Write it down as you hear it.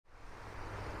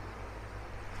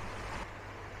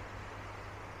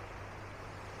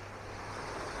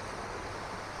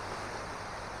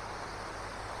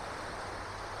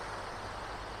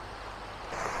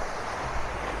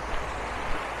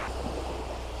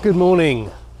Good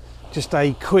morning. Just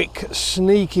a quick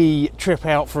sneaky trip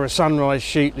out for a sunrise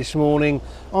shoot this morning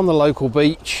on the local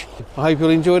beach. I hope you'll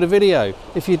enjoy the video.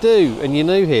 If you do and you're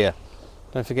new here,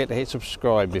 don't forget to hit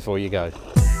subscribe before you go.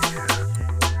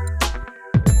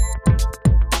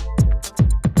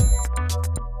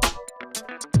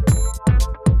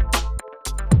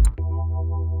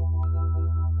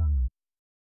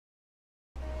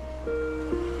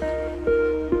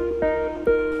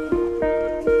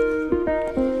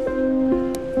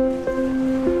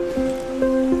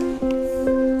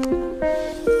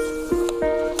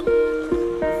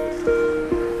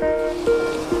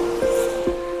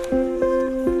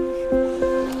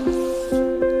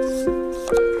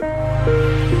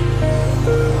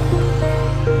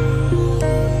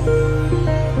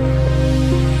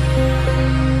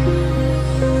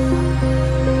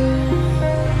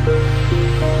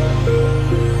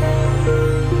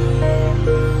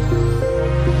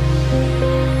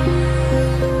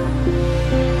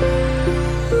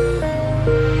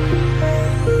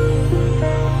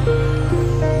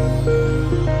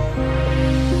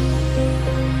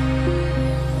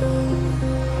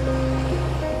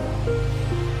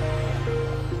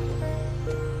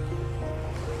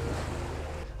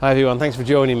 Hi everyone, thanks for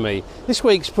joining me. This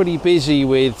week's pretty busy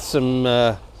with some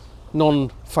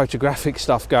non-photographic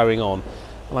stuff going on,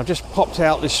 and I've just popped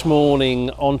out this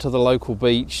morning onto the local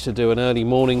beach to do an early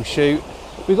morning shoot.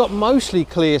 We've got mostly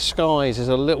clear skies. There's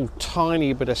a little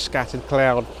tiny bit of scattered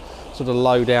cloud sort of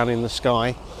low down in the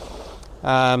sky.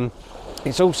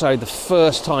 It's also the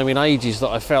first time in ages that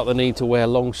I felt the need to wear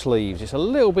long sleeves. It's a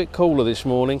little bit cooler this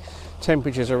morning.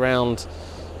 Temperatures around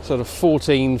sort of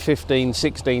 14, 15,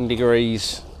 16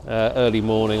 degrees early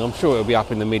morning. I'm sure it'll be up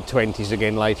in the mid-20s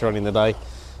again later on in the day,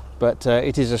 but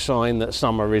it is a sign that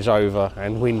summer is over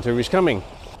and winter is coming.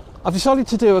 I've decided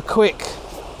to do a quick,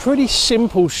 pretty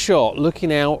simple shot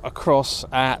looking out across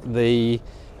at the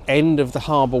end of the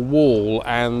harbour wall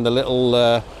and the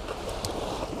little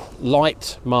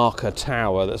light marker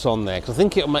tower that's on there, because I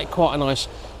think it'll make quite a nice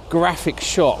graphic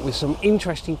shot with some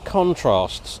interesting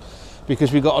contrasts,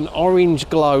 because we've got an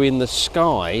orange glow in the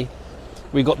sky,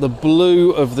 we've got the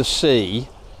blue of the sea,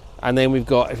 and then we've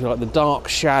got, if you like, the dark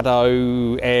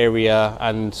shadow area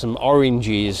and some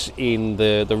oranges in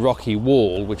the rocky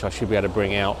wall, which I should be able to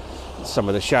bring out some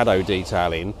of the shadow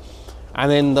detail in, and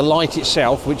then the light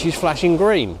itself, which is flashing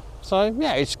green. So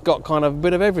yeah, it's got kind of a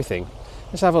bit of everything.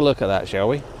 Let's have a look at that, shall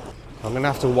we? I'm going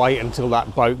to have to wait until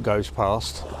that boat goes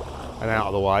past and out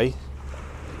of the way,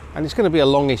 and it's going to be a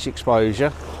longish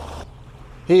exposure.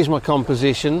 Here's my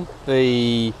composition.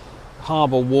 The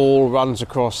harbour wall runs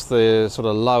across the sort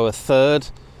of lower third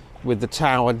with the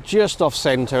tower just off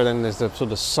centre, and then there's the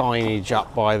sort of signage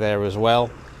up by there as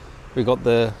well. We've got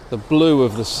the blue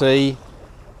of the sea,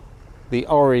 the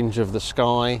orange of the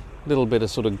sky, a little bit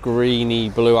of sort of greeny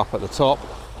blue up at the top,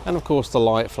 and of course the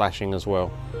light flashing as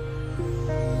well.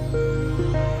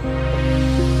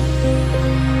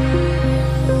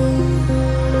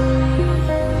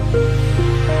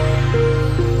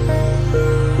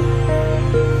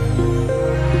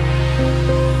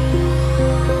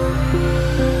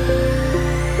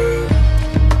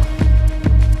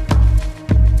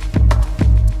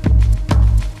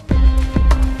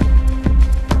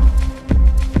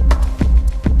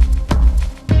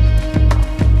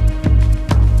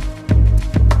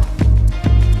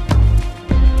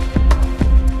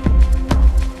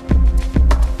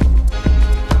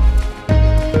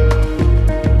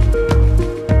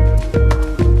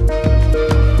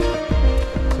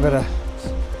 About a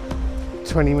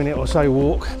 20-minute or so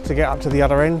walk to get up to the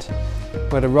other end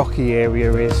where the rocky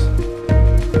area is.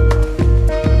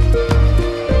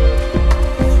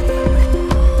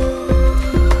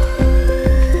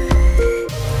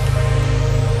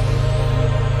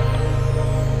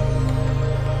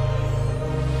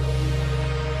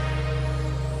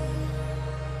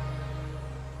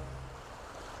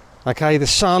 Okay, the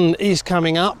sun is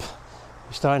coming up.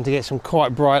 We're starting to get some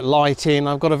quite bright light in.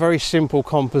 I've got a very simple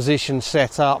composition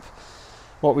set up.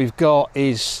 What we've got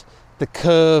is the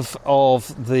curve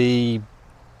of the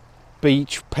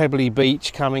beach, pebbly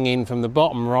beach, coming in from the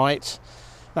bottom right.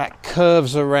 That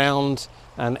curves around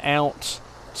and out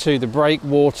to the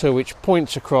breakwater, which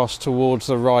points across towards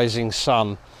the rising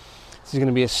sun. This is going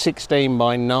to be a 16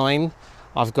 by 9.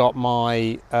 I've got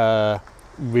my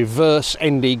reverse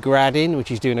ND grad in,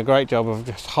 which is doing a great job of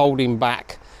just holding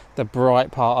back the bright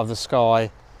part of the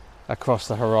sky across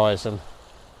the horizon.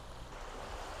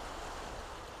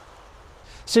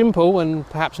 Simple and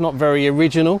perhaps not very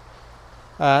original.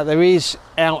 There is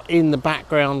out in the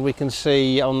background, we can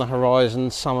see on the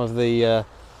horizon some of the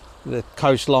the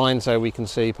coastline, so we can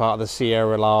see part of the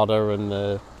Sierra Nevada and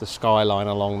the skyline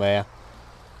along there.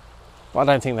 But I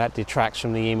don't think that detracts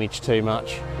from the image too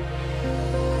much.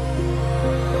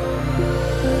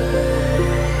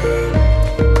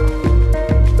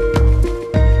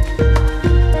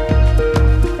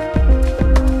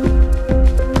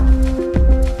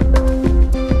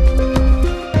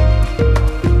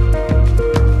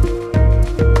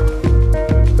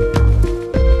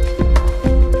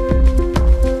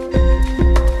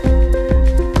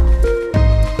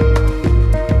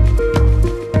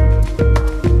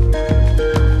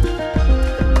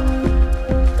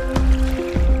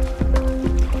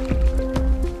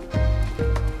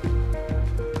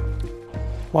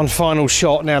 One final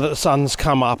shot now that the sun's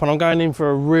come up, and I'm going in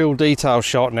for a real detail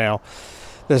shot now.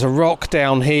 There's a rock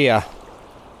down here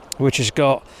which has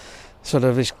got sort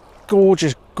of this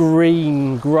gorgeous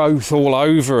green growth all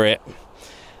over it,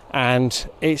 and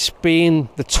it's being,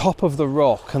 the top of the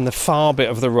rock and the far bit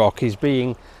of the rock is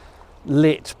being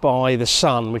lit by the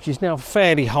sun, which is now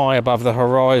fairly high above the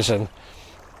horizon.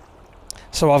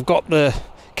 So I've got the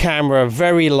camera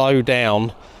very low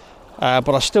down,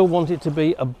 but I still want it to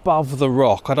be above the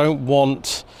rock. I don't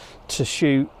want to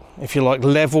shoot, if you like,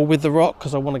 level with the rock,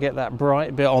 because I want to get that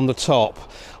bright bit on the top,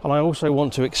 and I also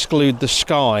want to exclude the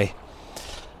sky.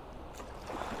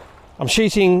 I'm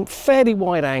shooting fairly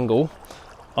wide angle.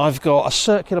 I've got a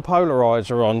circular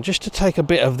polarizer on just to take a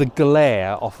bit of the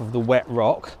glare off of the wet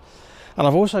rock, and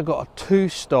I've also got a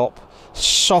 2-stop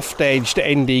soft-edged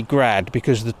ND grad,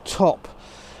 because the top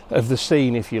of the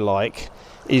scene, if you like,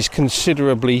 is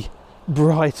considerably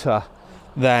brighter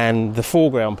than the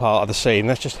foreground part of the scene.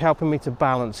 That's just helping me to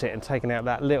balance it and taking out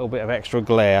that little bit of extra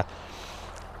glare.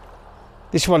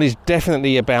 This one is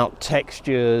definitely about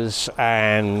textures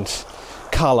and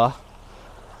colour,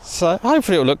 so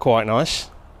hopefully it'll look quite nice.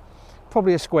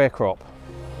 Probably a square crop.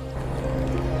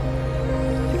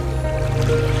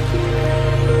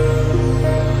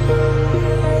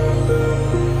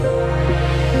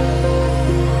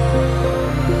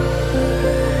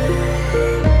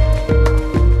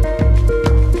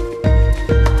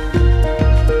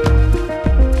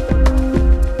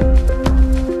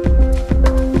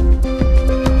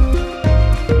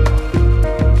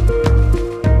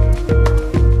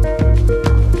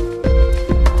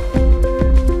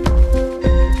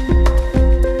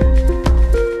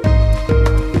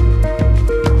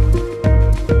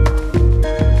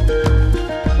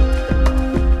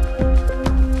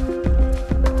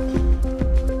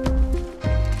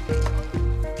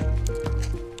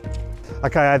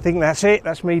 Okay, I think that's it.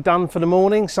 That's me done for the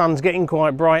morning. Sun's getting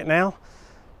quite bright now.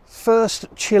 First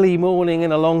chilly morning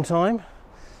in a long time.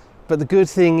 But the good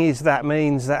thing is that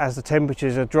means that as the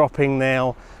temperatures are dropping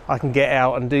now, I can get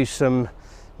out and do some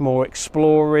more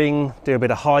exploring, do a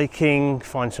bit of hiking,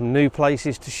 find some new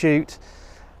places to shoot.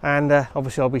 And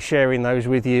obviously I'll be sharing those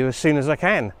with you as soon as I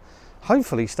can.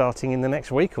 Hopefully starting in the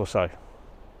next week or so.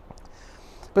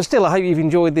 But still, I hope you've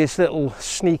enjoyed this little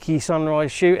sneaky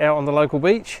sunrise shoot out on the local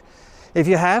beach. If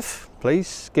you have,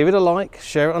 please give it a like,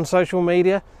 share it on social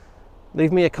media,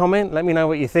 leave me a comment, let me know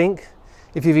what you think.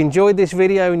 If you've enjoyed this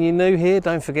video and you're new here,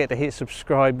 don't forget to hit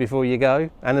subscribe before you go.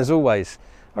 And as always,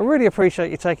 I really appreciate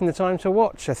you taking the time to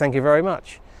watch, so thank you very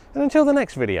much. And until the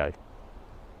next video,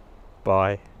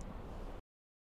 bye.